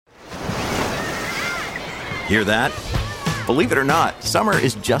Hear that? Believe it or not, summer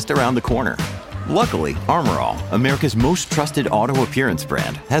is just around the corner. Luckily, Armor All, America's most trusted auto appearance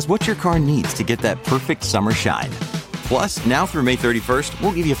brand, has what your car needs to get that perfect summer shine. Plus, now through May 31st,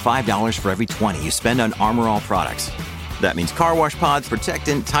 we'll give you $5 for every $20 you spend on Armor All products. That means car wash pods,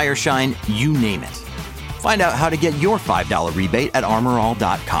 protectant, tire shine, you name it. Find out how to get your $5 rebate at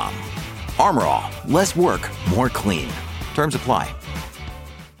armorall.com. Armor All, less work, more clean. Terms apply.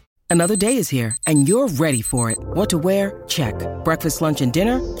 Another day is here, and you're ready for it. What to wear? Check. Breakfast, lunch, and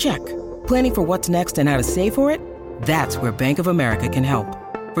dinner? Check. Planning for what's next and how to save for it? That's where Bank of America can help.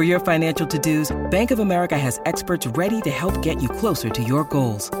 For your financial to-dos, Bank of America has experts ready to help get you closer to your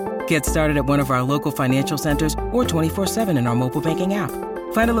goals. Get started at one of our local financial centers or 24/7 in our mobile banking app.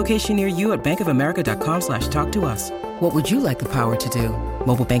 Find a location near you at bankofamerica.com/talktous. What would you like the power to do?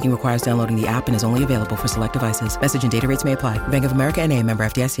 Mobile banking requires downloading the app and is only available for select devices. Message and data rates may apply. Bank of America N.A., member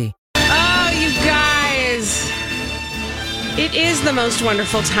FDIC. Oh, you guys. It is the most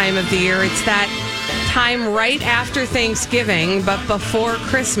wonderful time of the year. It's that time right after Thanksgiving, but before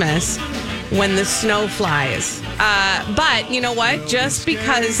Christmas, when the snow flies. But you know what? Just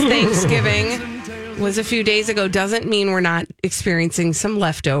because Thanksgiving was a few days ago doesn't mean we're not experiencing some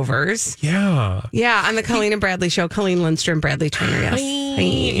leftovers. Yeah. Yeah, on the Colleen and Bradley show. Colleen Lindstrom, Bradley Turner, yes.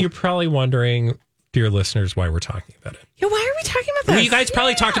 Hi. You're probably wondering, dear listeners, why we're talking about it. Yeah, why are we talking about this? Well, you guys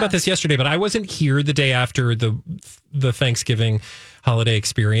probably talked about this yesterday, but I wasn't here the day after the Thanksgiving holiday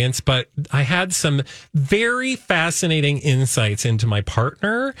experience, but I had some very fascinating insights into my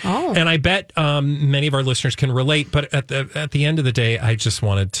partner. Oh. And I bet many of our listeners can relate, but at the end of the day, I just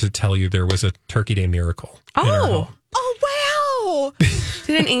wanted to tell you there was a Turkey Day miracle. Oh, wow.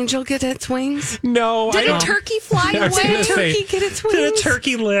 Did an angel get its wings? No. Did a turkey fly away? Did a turkey get its wings? Did a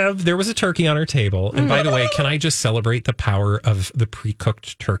turkey live? There was a turkey on our table. And by the way, can I just celebrate the power of the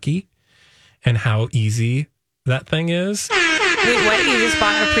pre-cooked turkey and how easy that thing is? Wait, what? You just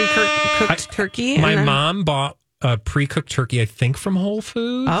bought a pre-cooked turkey? My mom bought a pre-cooked turkey, I think, from Whole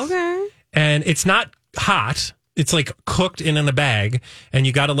Foods. Okay. And it's not hot. It's like cooked in a bag, and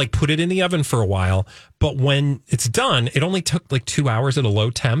you got to like put it in the oven for a while. But when it's done, it only took like 2 hours at a low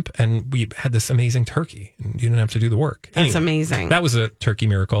temp, and we had this amazing turkey. And you didn't have to do the work. That's amazing. That was a turkey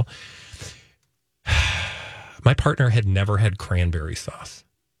miracle. My partner had never had cranberry sauce.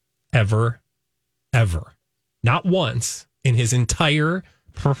 Ever. Not once in his entire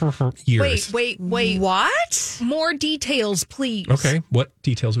years. Wait. What? More details, please. Okay. What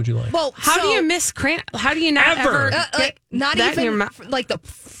details would you like? Well, How do you miss how do you not ever get not that in your even mouth? like the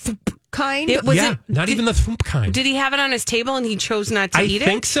kind? Not even the thump kind. Did he have it on his table and he chose not to eat it? I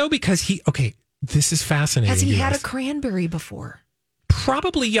think so because this is fascinating. Has he had a cranberry before?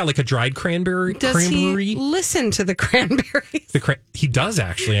 Probably, yeah, like a dried cranberry. Does he listen to the cranberries? He does,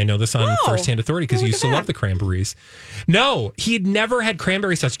 actually. I know this on firsthand authority because he used to love the cranberries. No, he had never had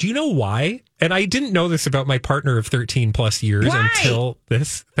cranberry sauce. Do you know why? And I didn't know this about my partner of 13 plus years until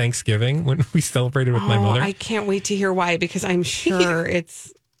this Thanksgiving when we celebrated with my mother. I can't wait to hear why because I'm sure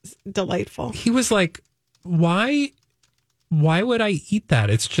it's delightful. He was like, why would I eat that?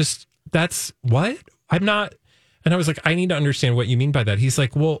 It's just, that's what? I'm not. And I was like, I need to understand what you mean by that. He's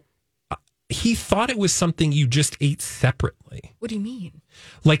like, well, he thought it was something you just ate separately. What do you mean?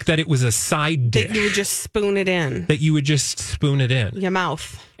 Like that it was a side dish. That you would just spoon it in. That you would just spoon it in. Your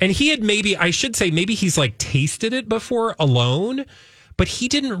mouth. And he had maybe he's like tasted it before alone, but he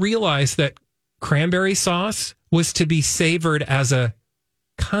didn't realize that cranberry sauce was to be savored as a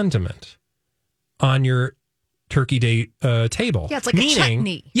condiment on your Turkey Day table. Yeah, it's like a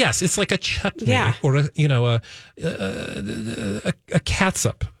chutney. Yes, it's like a chutney, yeah. Or a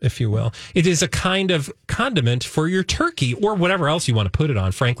catsup, if you will. It is a kind of condiment for your turkey or whatever else you want to put it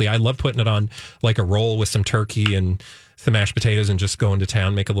on. Frankly, I love putting it on like a roll with some turkey and some mashed potatoes and just going to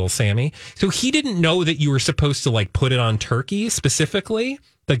town, make a little Sammy. So he didn't know that you were supposed to like put it on turkey specifically.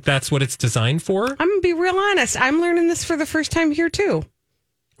 Like that's what it's designed for. I'm gonna be real honest. I'm learning this for the first time here too.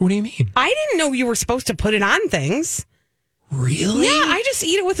 What do you mean? I didn't know you were supposed to put it on things. Really? Yeah, I just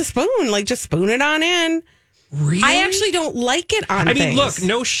eat it with a spoon. Like, just spoon it on in. Really? I actually don't like it on things. I mean, look,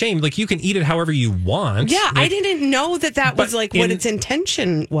 no shame. Like, you can eat it however you want. Yeah, like, I didn't know that was, like, what its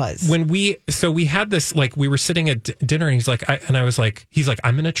intention was. When we had this, like, we were sitting at dinner, and he's like,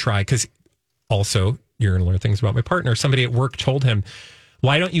 I'm going to try, because also, you're going to learn things about my partner. Somebody at work told him,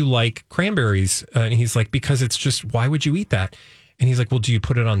 why don't you like cranberries? And he's like, because it's just, why would you eat that? And he's like, well, do you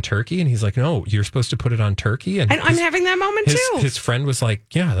put it on turkey? And he's like, no, you're supposed to put it on turkey. And I'm having that moment too. His friend was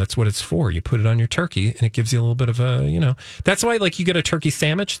like, yeah, that's what it's for. You put it on your turkey and it gives you a little bit of a, that's why like you get a turkey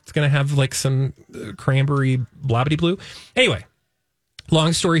sandwich. It's going to have like some cranberry blobbity blue. Anyway,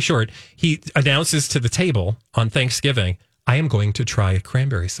 long story short, he announces to the table on Thanksgiving, I am going to try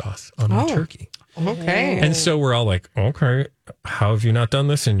cranberry sauce on my turkey. Okay. And so we're all like, okay, how have you not done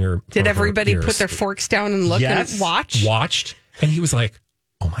this in your Did everybody years? put their forks down and look and watch? Watched. And he was like,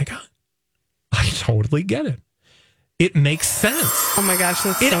 oh my God, I totally get it. It makes sense. Oh my gosh,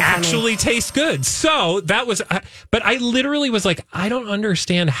 that's It so funny. actually tastes good. So that was, but I literally was like, I don't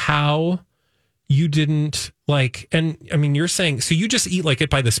understand how you didn't like, and I mean, you're saying, so you just eat like it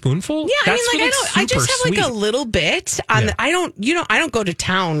by the spoonful? Yeah, That's I mean, like what I it's just have super like a sweet. little bit on. Yeah. I don't go to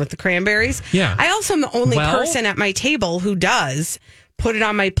town with the cranberries. Yeah. I also am the only Well- person at my table who does put it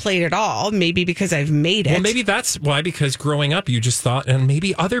on my plate at all. Maybe because I've made it. Well, maybe that's why, because growing up, you just thought, and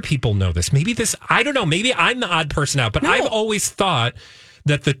maybe other people know this. Maybe this, I don't know, maybe I'm the odd person out, but I've always thought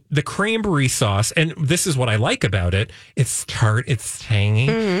that the cranberry sauce, and this is what I like about it, it's tart, it's tangy,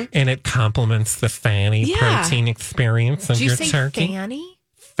 and it complements the fatty Yeah. protein experience of Did you your say turkey. Fanny?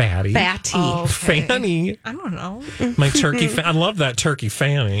 Fatty. fatty. Oh, okay. Fanny. I don't know. My turkey, I love that turkey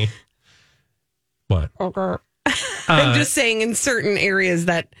fanny. What? I'm just saying in certain areas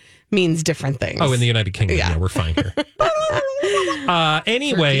that means different things. Oh, in the United Kingdom. Yeah. Yeah, we're fine here.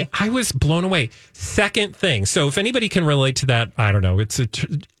 Anyway, I was blown away. Second thing. So if anybody can relate to that, I don't know. It's a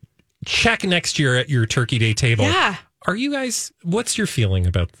check next year at your Turkey Day table. Yeah. Are you guys, what's your feeling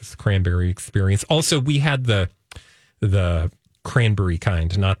about this cranberry experience? Also, we had the cranberry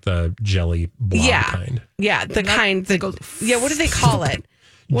kind, not the jelly blob kind. Yeah, the kind that what do they call it?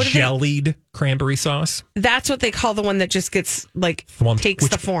 What do Jellied cranberry sauce. That's what they call the one that just gets like Thwumped. takes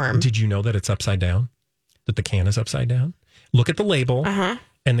the form. Did you know that it's upside down? That the can is upside down? Look at the label,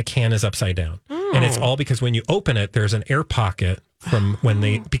 and the can is upside down. And it's all because when you open it, there's an air pocket from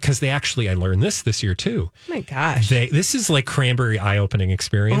when because they actually, I learned this year too. Oh my gosh. This is like cranberry eye-opening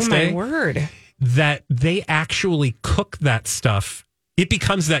experience Oh my day. word. That they actually cook that stuff. It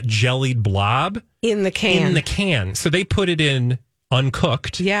becomes that jellied blob In the can. in the can. So they put it in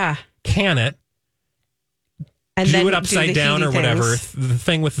uncooked, Yeah. can it, And do then it upside the down heaty or whatever, things. the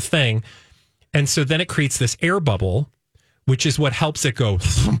thing with the thing. And so then it creates this air bubble, which is what helps it go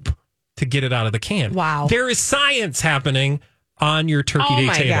thump to get it out of the can. Wow. There is science happening on your Turkey Oh Day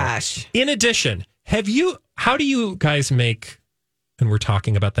my table. gosh. In addition, how do you guys make, and we're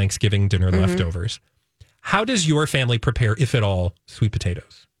talking about Thanksgiving dinner Mm-hmm. leftovers, how does your family prepare, if at all, sweet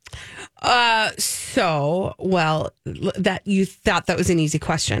potatoes? That you thought that was an easy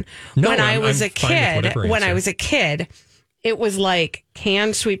question. No, when I I'm was a fine with kid, whatever when I answer. was a kid, it was like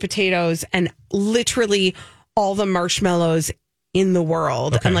canned sweet potatoes and literally all the marshmallows in the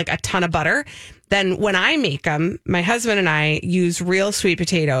world Okay. and like a ton of butter. Then when I make them, my husband and I use real sweet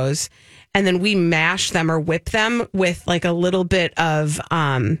potatoes and then we mash them or whip them with like a little bit of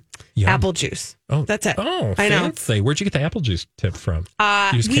Yum. apple juice. Oh, That's it. Oh, I know. fancy. Where'd you get the apple juice tip from?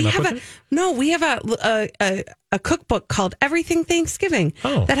 You just came up with it? We have a cookbook called Everything Thanksgiving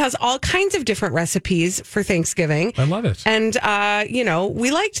Oh. that has all kinds of different recipes for Thanksgiving. I love it. And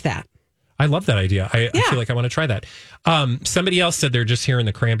we liked that. I love that idea. I Yeah. feel like I want to try that. Somebody else said they're just hearing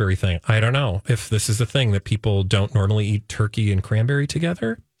the cranberry thing. I don't know if this is a thing that people don't normally eat turkey and cranberry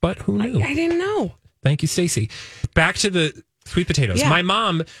together, but who knew? I didn't know. Thank you, Stacey. Back to the sweet potatoes. Yeah. My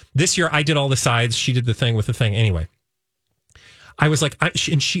mom, this year, I did all the sides. She did the thing with the thing. Anyway, I was like,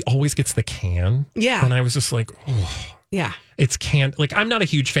 and she always gets the can. Yeah. And I was just like, oh, Yeah. it's canned. Like, I'm not a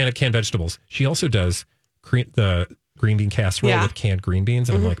huge fan of canned vegetables. She also does the green bean casserole Yeah. with canned green beans.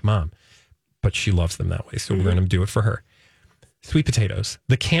 And I'm like, Mom, but she loves them that way. So we're going to do it for her. Sweet potatoes.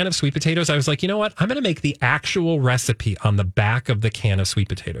 The can of sweet potatoes, I was like, you know what? I'm going to make the actual recipe on the back of the can of sweet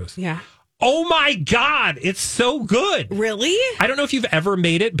potatoes. Yeah. Oh my God. It's so good. Really? I don't know if you've ever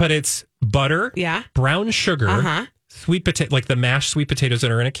made it, but it's butter, Yeah. brown sugar, Uh-huh. sweet potato, like the mashed sweet potatoes that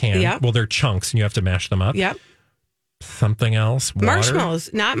are in a can. Yep. Well, they're chunks and you have to mash them up. Yep. Something else. Water. Marshmallows,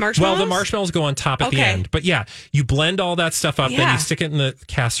 not marshmallows. Well, the marshmallows go on top at the Okay. end. But yeah, you blend all that stuff up, then Yeah. you stick it in the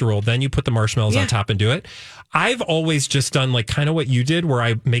casserole, then you put the marshmallows Yeah. on top and do it. I've always just done like kind of what you did where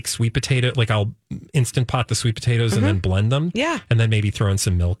I make sweet potato, like I'll instant pot the sweet potatoes and then blend them. Yeah. And then maybe throw in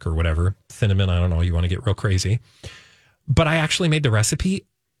some milk or whatever, cinnamon, I don't know, you want to get real crazy. But I actually made the recipe.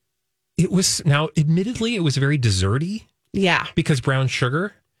 It was, now admittedly, it was very desserty Yeah. because brown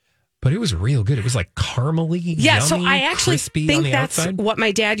sugar, but it was real good. It was like caramely, Yeah, yummy, so I actually crispy on think the that's outside. what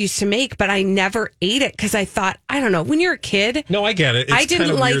my dad used to make, but I never ate it because I thought, I don't know, when you're a kid, No, I get it. It's I didn't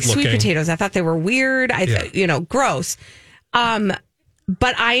kind of like weird sweet looking. potatoes. I thought they were weird. Yeah. Gross.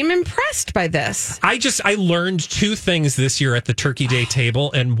 But I am impressed by this. I learned two things this year at the Turkey Day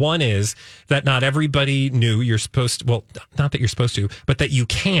table. And one is that not everybody knew you're supposed to, well, not that you're supposed to, but that you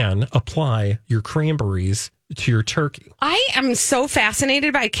can apply your cranberries to your turkey? I am so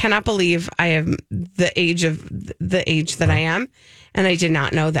fascinated by. I cannot believe I am the age that I am, and I did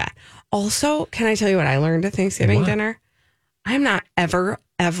not know that. Also, can I tell you what I learned at Thanksgiving dinner? I'm not ever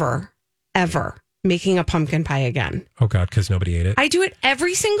making a pumpkin pie again. Oh God, because nobody ate it. I do it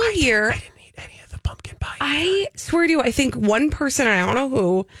every single year. I didn't eat any of the pumpkin pie. I swear to you, I think one person, I don't know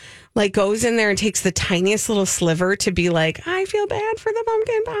who, like goes in there and takes the tiniest little sliver to be like, I feel bad for the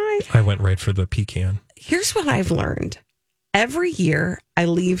pumpkin pie. I went right for the pecan. Here's what I've learned. Every year I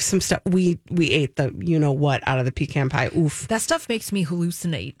leave some stuff. We ate the what out of the pecan pie. Oof. That stuff makes me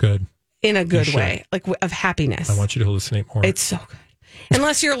hallucinate. Good. In a good way, like of happiness. I want you to hallucinate more. It's so good.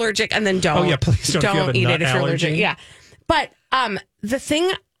 Unless you're allergic, and then don't. Oh yeah, please don't. If you have a eat nut it if you're allergy. allergic. Yeah. But the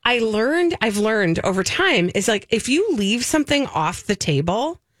thing I've learned over time is like if you leave something off the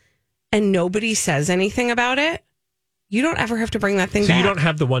table and nobody says anything about it, you don't ever have to bring that thing back. So you don't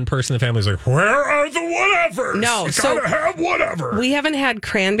have the one person in the family who's like, where are the whatevers? No, you so gotta have whatever. We haven't had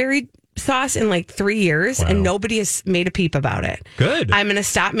cranberry sauce in like 3 years, and nobody has made a peep about it. Good. I'm going to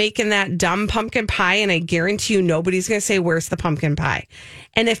stop making that dumb pumpkin pie, and I guarantee you nobody's going to say, where's the pumpkin pie?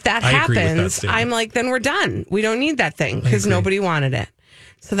 And if that happens, I'm like, then we're done. We don't need that thing because nobody wanted it.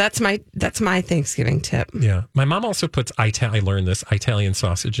 So that's my Thanksgiving tip. Yeah. My mom also puts, I learned this, Italian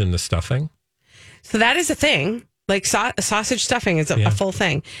sausage in the stuffing. So that is a thing. Like sausage stuffing is a full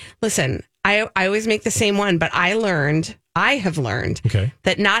thing. Listen, I always make the same one, but I have learned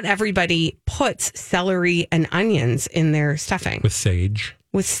that not everybody puts celery and onions in their stuffing. With sage.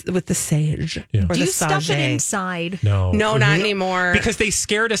 With the sage. Yeah. Do you stuff it inside? No, not anymore. Because they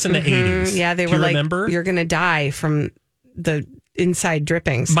scared us in the 80s. Yeah, they were like, remember? You're going to die from the inside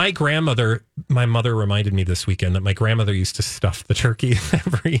drippings. My mother reminded me this weekend that my grandmother used to stuff the turkey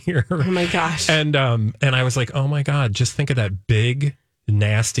every year. Oh my gosh. And I was like, oh my God, just think of that big,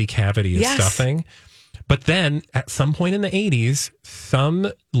 nasty cavity of stuffing. But then at some point in the 80s,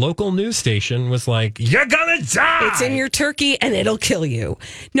 some local news station was like, you're gonna die. It's in your turkey and it'll kill you.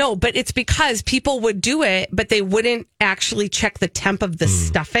 No, but it's because people would do it, but they wouldn't actually check the temp of the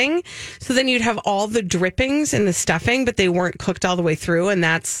stuffing. So then you'd have all the drippings in the stuffing, but they weren't cooked all the way through. And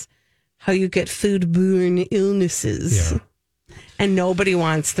that's how you get foodborne illnesses. Yeah. And nobody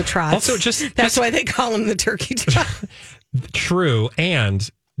wants the trots. Also, that's why they call them the turkey trots. True. And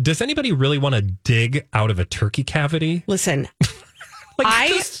does anybody really want to dig out of a turkey cavity? Listen,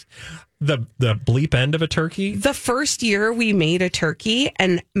 just the bleep end of a turkey. The first year we made a turkey,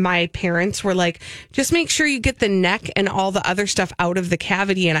 and my parents were like, just make sure you get the neck and all the other stuff out of the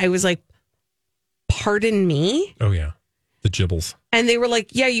cavity. And I was like, pardon me? Oh, yeah. The gibbles. And they were like,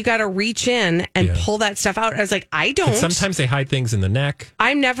 yeah, you got to reach in and pull that stuff out. I was like, I don't. And sometimes they hide things in the neck.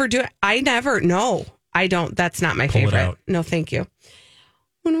 No, I don't. That's not my favorite. No, thank you.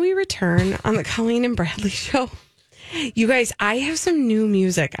 When we return on the Colleen and Bradley show, you guys, I have some new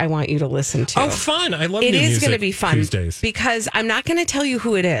music I want you to listen to. Oh, fun. I love new music. It is going to be fun Tuesdays. Because I'm not going to tell you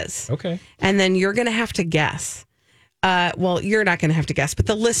who it is. Okay. And then you're going to have to guess. Well, you're not going to have to guess, but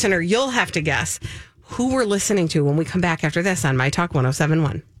the listener, you'll have to guess who we're listening to when we come back after this on My Talk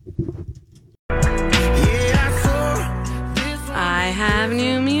 1071. I have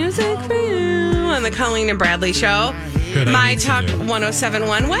new music for you on the Colleen and Bradley show. Good, My Talk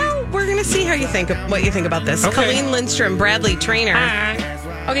 1071. Well, we're going to see what you think about this. Okay. Colleen Lindstrom, Bradley Trainer.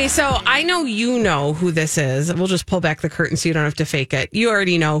 Okay, so I know you know who this is. We'll just pull back the curtain so you don't have to fake it. You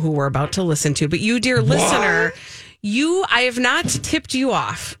already know who we're about to listen to. But you, dear listener, I have not tipped you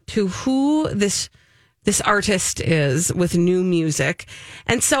off to who this artist is with new music.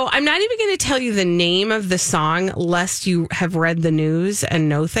 And so I'm not even going to tell you the name of the song lest you have read the news and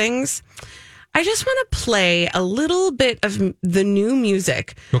know things. I just want to play a little bit of the new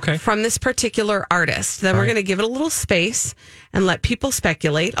music from this particular artist. Then we're going to give it a little space and let people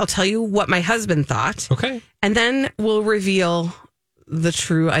speculate. I'll tell you what my husband thought. Okay. And then we'll reveal the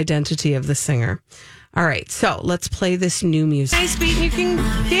true identity of the singer. All right. So let's play this new music. Nice beat. You can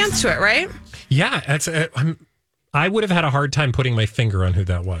dance to it, right? Yeah. I would have had a hard time putting my finger on who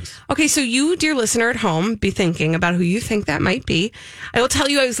that was. Okay, so you, dear listener at home, be thinking about who you think that might be. I will tell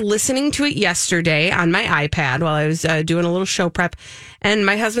you, I was listening to it yesterday on my iPad while I was doing a little show prep, and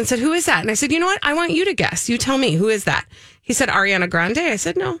my husband said, who is that? And I said, you know what? I want you to guess. You tell me, who is that? He said, Ariana Grande. I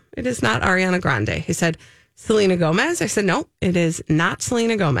said, no, it is not Ariana Grande. He said, Selena Gomez. I said, no, it is not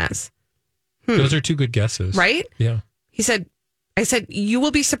Selena Gomez. Those are two good guesses. Right? Yeah. I said, you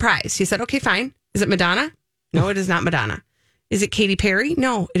will be surprised. He said, okay, fine. Is it Madonna? No, it is not Madonna. Is it Katy Perry?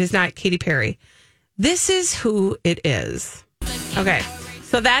 No, it is not Katy Perry. This is who it is. Okay.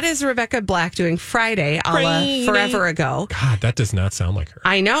 So that is Rebecca Black doing Friday, a la Forever Ago. God, that does not sound like her.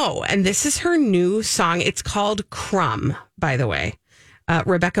 I know. And this is her new song. It's called Crumb, by the way.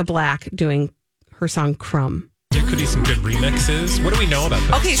 Rebecca Black doing her song Crumb. There could be some good remixes. What do we know about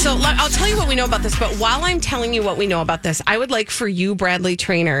this? Okay, so I'll tell you what we know about this. But while I'm telling you what we know about this, I would like for you, Bradley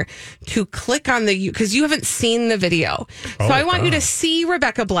Trainer, to click on because you haven't seen the video. So I want you to see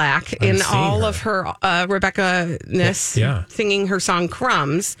Rebecca Black in all of her Rebecca-ness, singing her song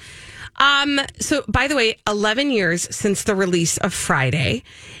Crumbs. So, by the way, 11 years since the release of Friday.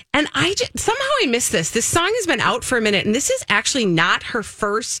 And somehow I missed this. This song has been out for a minute, and this is actually not her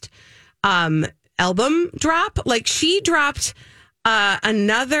first album drop. Like, she dropped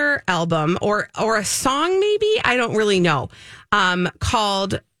another album or a song, maybe, I don't really know,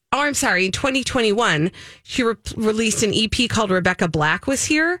 called, in 2021 she released an EP called Rebecca Black Was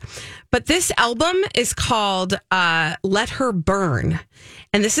Here, but this album is called Let Her Burn,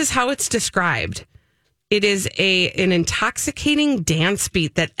 and this is how it's described. It is an intoxicating dance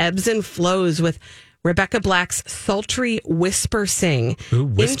beat that ebbs and flows with Rebecca Black's sultry whisper sing,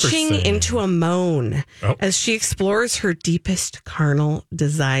 inching into a moan as she explores her deepest carnal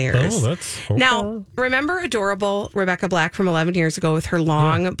desires. Now, remember adorable Rebecca Black from 11 years ago with her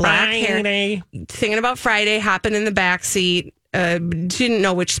long black hair, singing about Friday, hopping in the backseat, didn't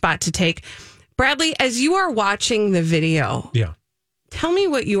know which spot to take. Bradley, as you are watching the video, tell me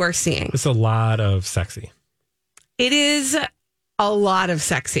what you are seeing. It's a lot of sexy. It is a lot of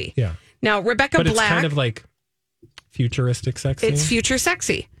sexy. Yeah. Now, Rebecca Black... But it's kind of like futuristic sexy. It's future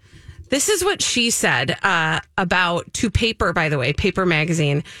sexy. This is what she said to Paper, by the way, Paper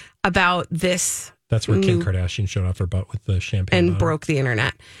Magazine, about this. That's where Kim Kardashian showed off her butt with the champagne and bottle. Broke the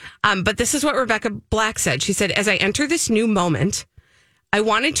internet. But this is what Rebecca Black said. She said, as I enter this new moment, I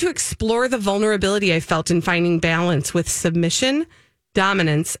wanted to explore the vulnerability I felt in finding balance with submission,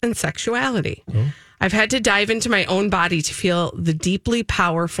 dominance, and sexuality. I've had to dive into my own body to feel the deeply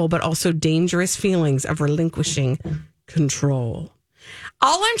powerful but also dangerous feelings of relinquishing control.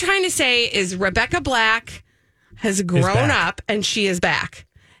 All I'm trying to say is Rebecca Black has grown up and she is back.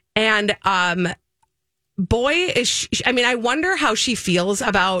 And boy, is she, I wonder how she feels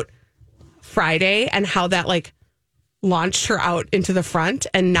about Friday and how that launched her out into the front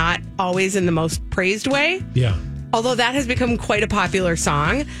and not always in the most praised way. Yeah. Although that has become quite a popular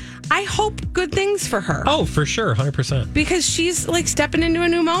song. I hope good things for her. Oh, for sure. 100%. Because she's stepping into a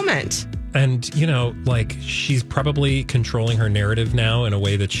new moment. And, she's probably controlling her narrative now in a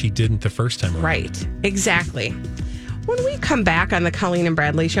way that she didn't the first time around. Right. Exactly. When we come back on the Colleen and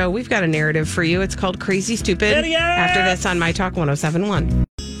Bradley Show, we've got a narrative for you. It's called Crazy Stupid. Idiot! After this on My Talk 1071.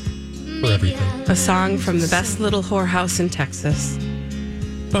 For everything. A song from the best little whorehouse in Texas.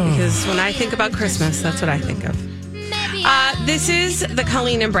 Because when I think about Christmas, that's what I think of. This is the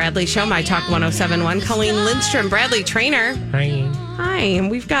Colleen and Bradley Show, My Talk 1071. Colleen Lindstrom, Bradley Trainer. Hi, and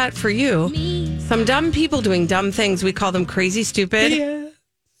we've got for you some dumb people doing dumb things. We call them crazy stupid. Yes.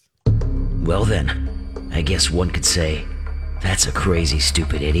 Well then, I guess one could say that's a crazy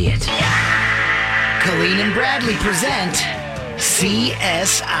stupid idiot. Colleen and Bradley present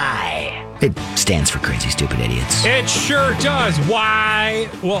CSI. It stands for Crazy Stupid Idiots. It sure does. Why?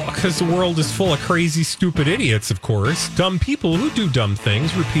 Well, because the world is full of crazy, stupid idiots, of course. Dumb people who do dumb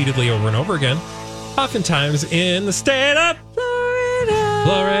things repeatedly over and over again. Oftentimes in the state of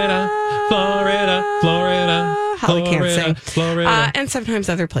Florida. Holly can't sing. Florida. And sometimes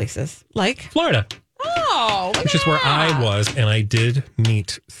other places, like Florida. Oh, which is where I was, and I did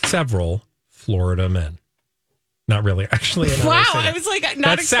meet several Florida men. Not really, actually. Wow, I was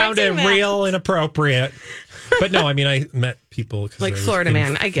not that sounded real inappropriate. But no, I met people like Florida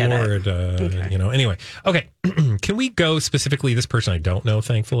man. I get Florida, it. Okay. Anyway, okay. Can we go specifically? This person I don't know,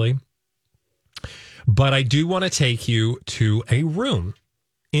 thankfully, but I do want to take you to a room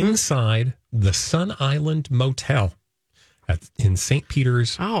inside the Sun Island Motel in St.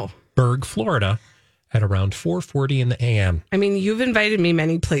 Petersburg, Florida. At around 4:40 in the a.m. You've invited me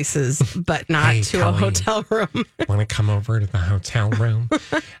many places, but not to a hotel room. Want to come over to the hotel room?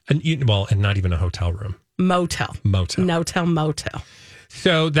 And not even a hotel room. Motel. Motel.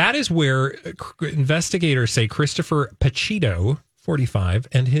 So that is where investigators say Christopher Pachito, 45,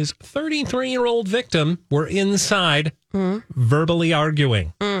 and his 33-year-old victim were inside verbally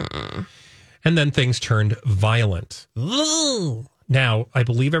arguing. And then things turned violent. Now, I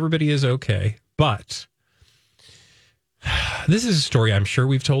believe everybody is okay. But this is a story I'm sure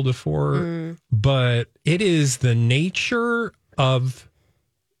we've told before, but it is the nature of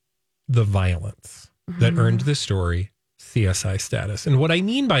the violence that earned the story CSI status. And what I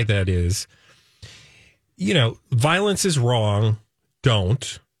mean by that is, violence is wrong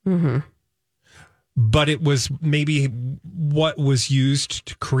don't. Mm-hmm. But it was maybe what was used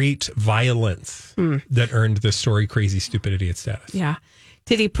to create violence that earned the story crazy, stupid idiot status. Yeah.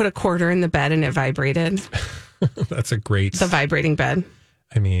 Did he put a quarter in the bed and it vibrated? That's a great... The vibrating bed.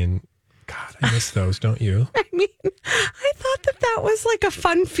 I mean, God, I miss those, don't you? I mean, I thought that was like a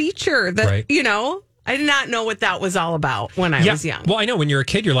fun feature that, right. I did not know what that was all about when I was young. Well, I know when you're a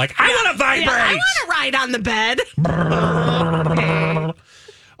kid, you're like, I want to vibrate. Yeah, I want to ride on the bed. Okay.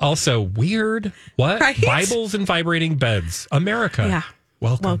 Also, weird. What? Right? Bibles and vibrating beds. America. Yeah.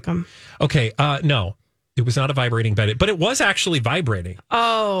 Welcome. Okay. No, it was not a vibrating bed, but it was actually vibrating.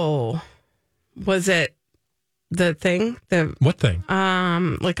 Oh, was it the thing? What thing?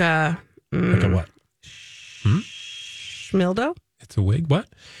 Like a what? Schmildo? It's a wig. What?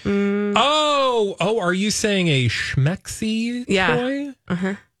 Oh, are you saying a schmexy toy?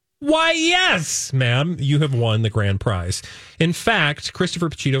 Uh-huh. Why, yes, ma'am. You have won the grand prize. In fact, Christopher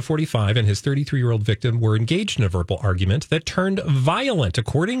Pachito, 45, and his 33-year-old victim were engaged in a verbal argument that turned violent.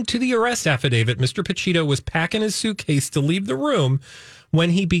 According to the arrest affidavit, Mr. Pachito was packing his suitcase to leave the room when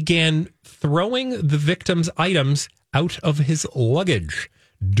he began throwing the victim's items out of his luggage.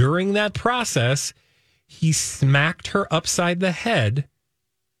 During that process, he smacked her upside the head,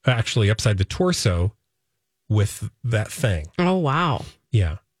 actually upside the torso, with that thing. Oh, wow.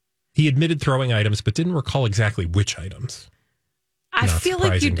 Yeah. He admitted throwing items, but didn't recall exactly which items. I feel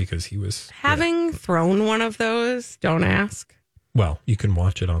like you because he was having thrown one of those. Don't ask. Well, you can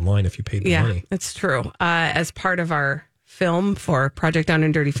watch it online if you paid the money. Yeah, it's true. As part of our film for Project Down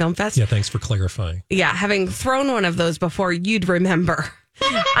and Dirty Film Fest. Yeah, thanks for clarifying. Yeah, having thrown one of those before, you'd remember.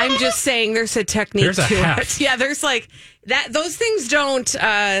 I'm just saying, there's a technique to it. Yeah, there's like that. Those things don't.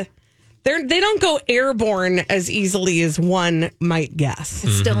 They don't go airborne as easily as one might guess.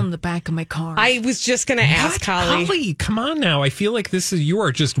 It's still in the back of my car. I was just going to ask Holly. Holly, come on now. I feel like you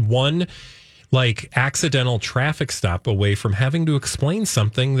are just one accidental traffic stop away from having to explain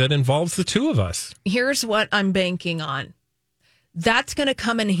something that involves the two of us. Here's what I'm banking on. That's going to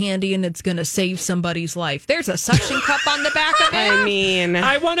come in handy and it's going to save somebody's life. There's a suction cup on the back of it. I mean,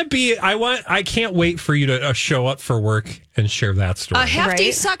 I can't wait for you to show up for work and share that story. A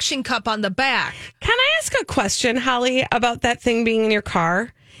hefty suction cup on the back. Can I ask a question, Holly, about that thing being in your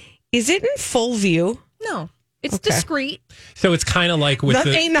car? Is it in full view? No, it's discreet. So it's kind of like with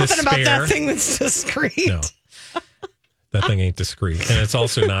ain't nothing about that thing that's discreet. No. That thing ain't discreet. And it's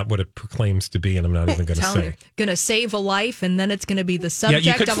also not what it proclaims to be, and I'm not even going to say. Going to save a life, and then it's going to be the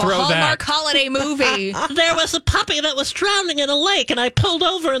subject of a Hallmark holiday movie. There was a puppy that was drowning in a lake, and I pulled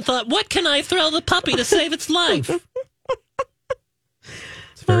over and thought, what can I throw the puppy to save its life?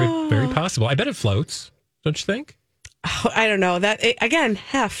 It's very, very possible. I bet it floats, don't you think? Oh, I don't know. Again,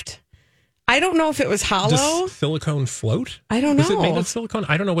 heft. I don't know if it was hollow. Does silicone float? I don't know. Is it made of silicone?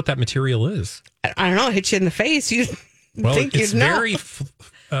 I don't know what that material is. I don't know. It hit you in the face. Well, it's very,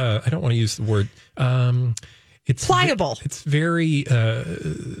 I don't want to use the word, it's pliable. It's very,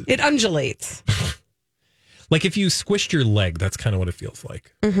 it undulates. Like if you squished your leg, that's kind of what it feels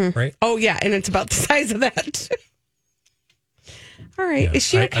like, right? Oh, yeah. And it's about the size of that. All right. Yeah, is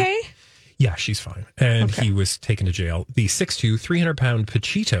she okay? Yeah, she's fine. And he was taken to jail. The 6'2", 300-pound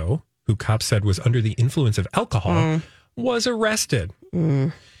Pachito, who cops said was under the influence of alcohol, was arrested.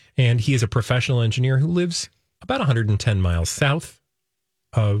 And he is a professional engineer who lives about 110 miles south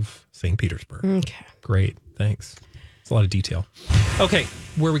of St. Petersburg. Okay. Great. Thanks. It's a lot of detail. Okay.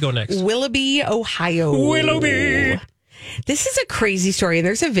 Where we go next? Willoughby, Ohio. Willoughby. This is a crazy story, and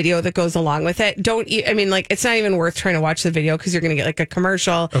there's a video that goes along with it. It's not even worth trying to watch the video because you're going to get like a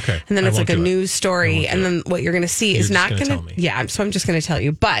commercial. Okay. And then it's like a news story. And then what you're going to see is not going to. Yeah. So I'm just going to tell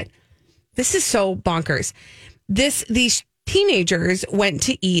you. But this is so bonkers. These teenagers went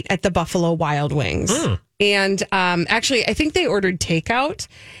to eat at the Buffalo Wild Wings. And actually, I think they ordered takeout,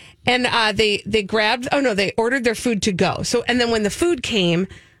 and they ordered their food to go. So, and then when the food came,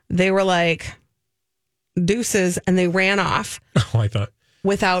 they were like, deuces, and they ran off. Oh, I thought.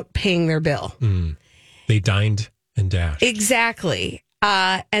 Without paying their bill. They dined and dashed. Exactly.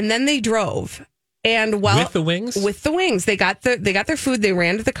 And then they drove. And with the wings? With the wings. They got their food, they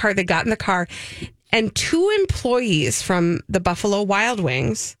ran to the car, they got in the car, and 2 employees from the Buffalo Wild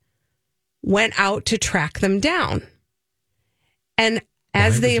Wings went out to track them down. And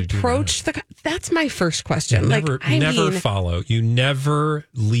as they approached that's my first question. Follow. You never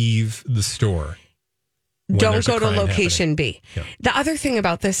leave the store. Don't go to location happening. B. Yeah. The other thing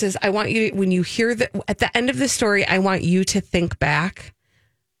about this is I want you, when you hear at the end of the story, I want you to think back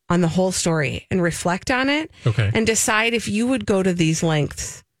on the whole story and reflect on it. Okay. And decide if you would go to these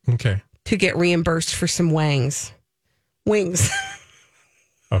lengths. Okay. To get reimbursed for some wings.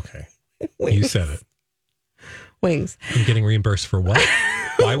 Okay. You said it. Wings. I'm getting reimbursed for what?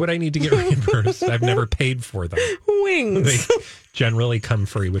 Why would I need to get reimbursed? I've never paid for them. Wings. They generally come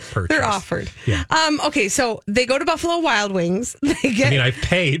free with purchase. They're offered. Yeah. Okay, so they go to Buffalo Wild Wings. I've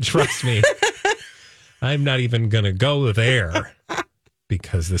paid, trust me. I'm not even going to go there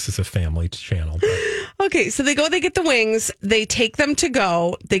because this is a family channel. But. Okay, so they get the wings, they take them to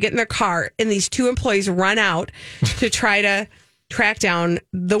go, they get in their car, and these two employees run out to try to track down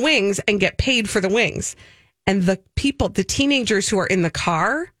the wings and get paid for the wings. And the teenagers who are in the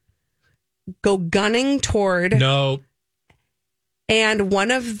car go gunning toward. No. And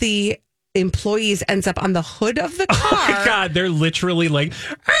one of the employees ends up on the hood of the car. Oh my God, they're literally like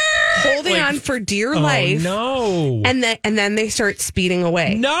holding on for dear life. No. And then they start speeding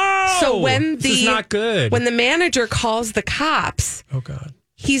away. No. So when this is not good. When the manager calls the cops, oh God,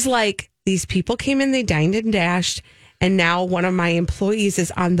 he's like, these people came in, they dined and dashed, and now one of my employees is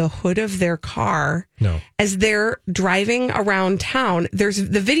on the hood of their car. No. As they're driving around town. There's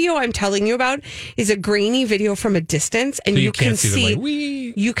the video I'm telling you about is a grainy video from a distance, and so you can see them,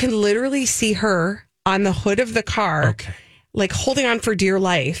 you can literally see her on the hood of the car, okay, like holding on for dear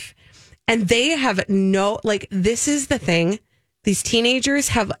life. And they have this is the thing. These teenagers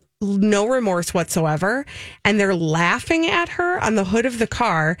have no remorse whatsoever. And they're laughing at her on the hood of the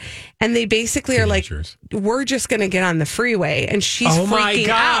car. And they basically teenagers. Are like, we're just going to get on the freeway. And she's freaking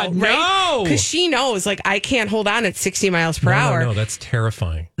out, right? No. Because she knows, I can't hold on at 60 miles per hour. No, that's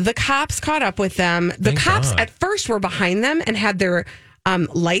terrifying. The cops caught up with them. The cops at first were behind them and had their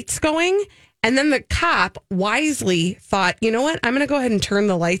lights going. And then the cop wisely thought, you know what? I'm going to go ahead and turn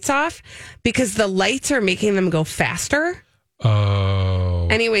the lights off because the lights are making them go faster. Oh.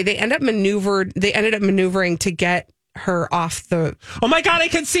 Anyway, they ended up maneuvering to get her off the. Oh my God! I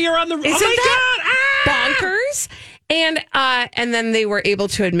can see her on the. Isn't oh my God! Bonkers! And then they were able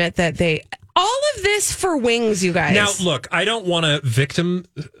to admit that all of this for wings, you guys. Now, look, I don't want to victim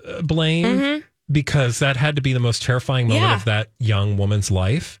blame because that had to be the most terrifying moment of that young woman's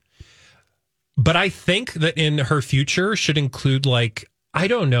life. But I think that in her future should include I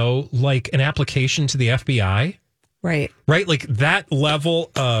don't know, an application to the FBI. Right. Right? Like that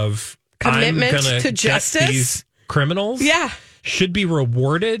level of commitment I'm gonna to justice. These criminals should be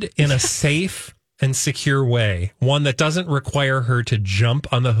rewarded in a safe and secure way. One that doesn't require her to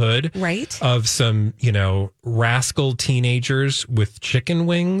jump on the hood of some, rascal teenagers with chicken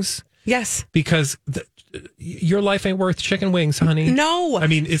wings. Yes. Because your life ain't worth chicken wings, honey. No. I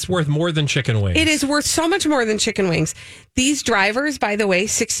mean, it's worth more than chicken wings. It is worth so much more than chicken wings. These drivers, by the way,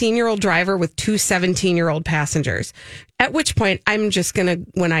 16-year-old driver with two 17-year-old passengers. At which point, I'm just going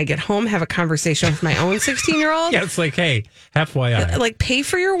to, when I get home, have a conversation with my own 16-year-old. Yeah, it's like, hey, FYI. Pay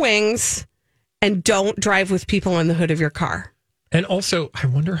for your wings and don't drive with people on the hood of your car. And also, I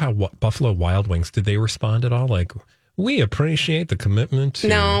wonder how Buffalo Wild Wings, did they respond at all? We appreciate the commitment to...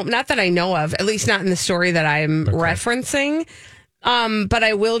 No, not that I know of. At least not in the story that I'm referencing. But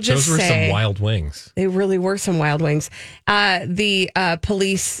I will just say... Those were some wild wings. They really were some wild wings. The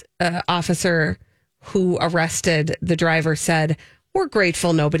police officer who arrested the driver said, we're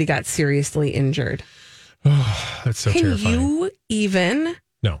grateful nobody got seriously injured. Oh, that's so terrifying. Can you even...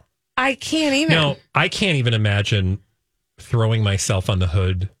 No. I can't even. No, I can't even imagine throwing myself on the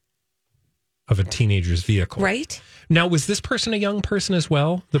hood of a teenager's vehicle. Right? Now, was this person a young person as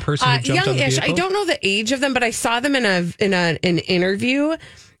well? The person who jumped on the vehicle? I don't know the age of them, but I saw them in an interview,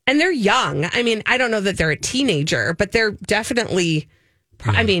 and they're young. I mean, I don't know that they're a teenager, but they're definitely.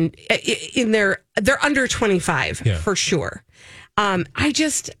 Yeah. I mean, they're under 25 for sure.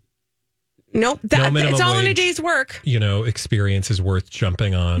 Nope. It's all in a day's work. Experience is worth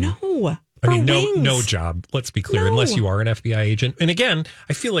jumping on. No. No job. Let's be clear, unless you are an FBI agent. And again,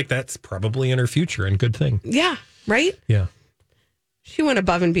 I feel like that's probably in her future and good thing. Yeah. Right? Yeah. She went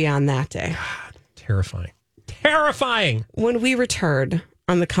above and beyond that day. God, terrifying. Terrifying. When we return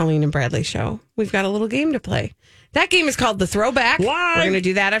on the Colleen and Bradley show, we've got a little game to play. That game is called The Throwback. Why? We're going to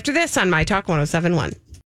do that after this on My Talk 107.1.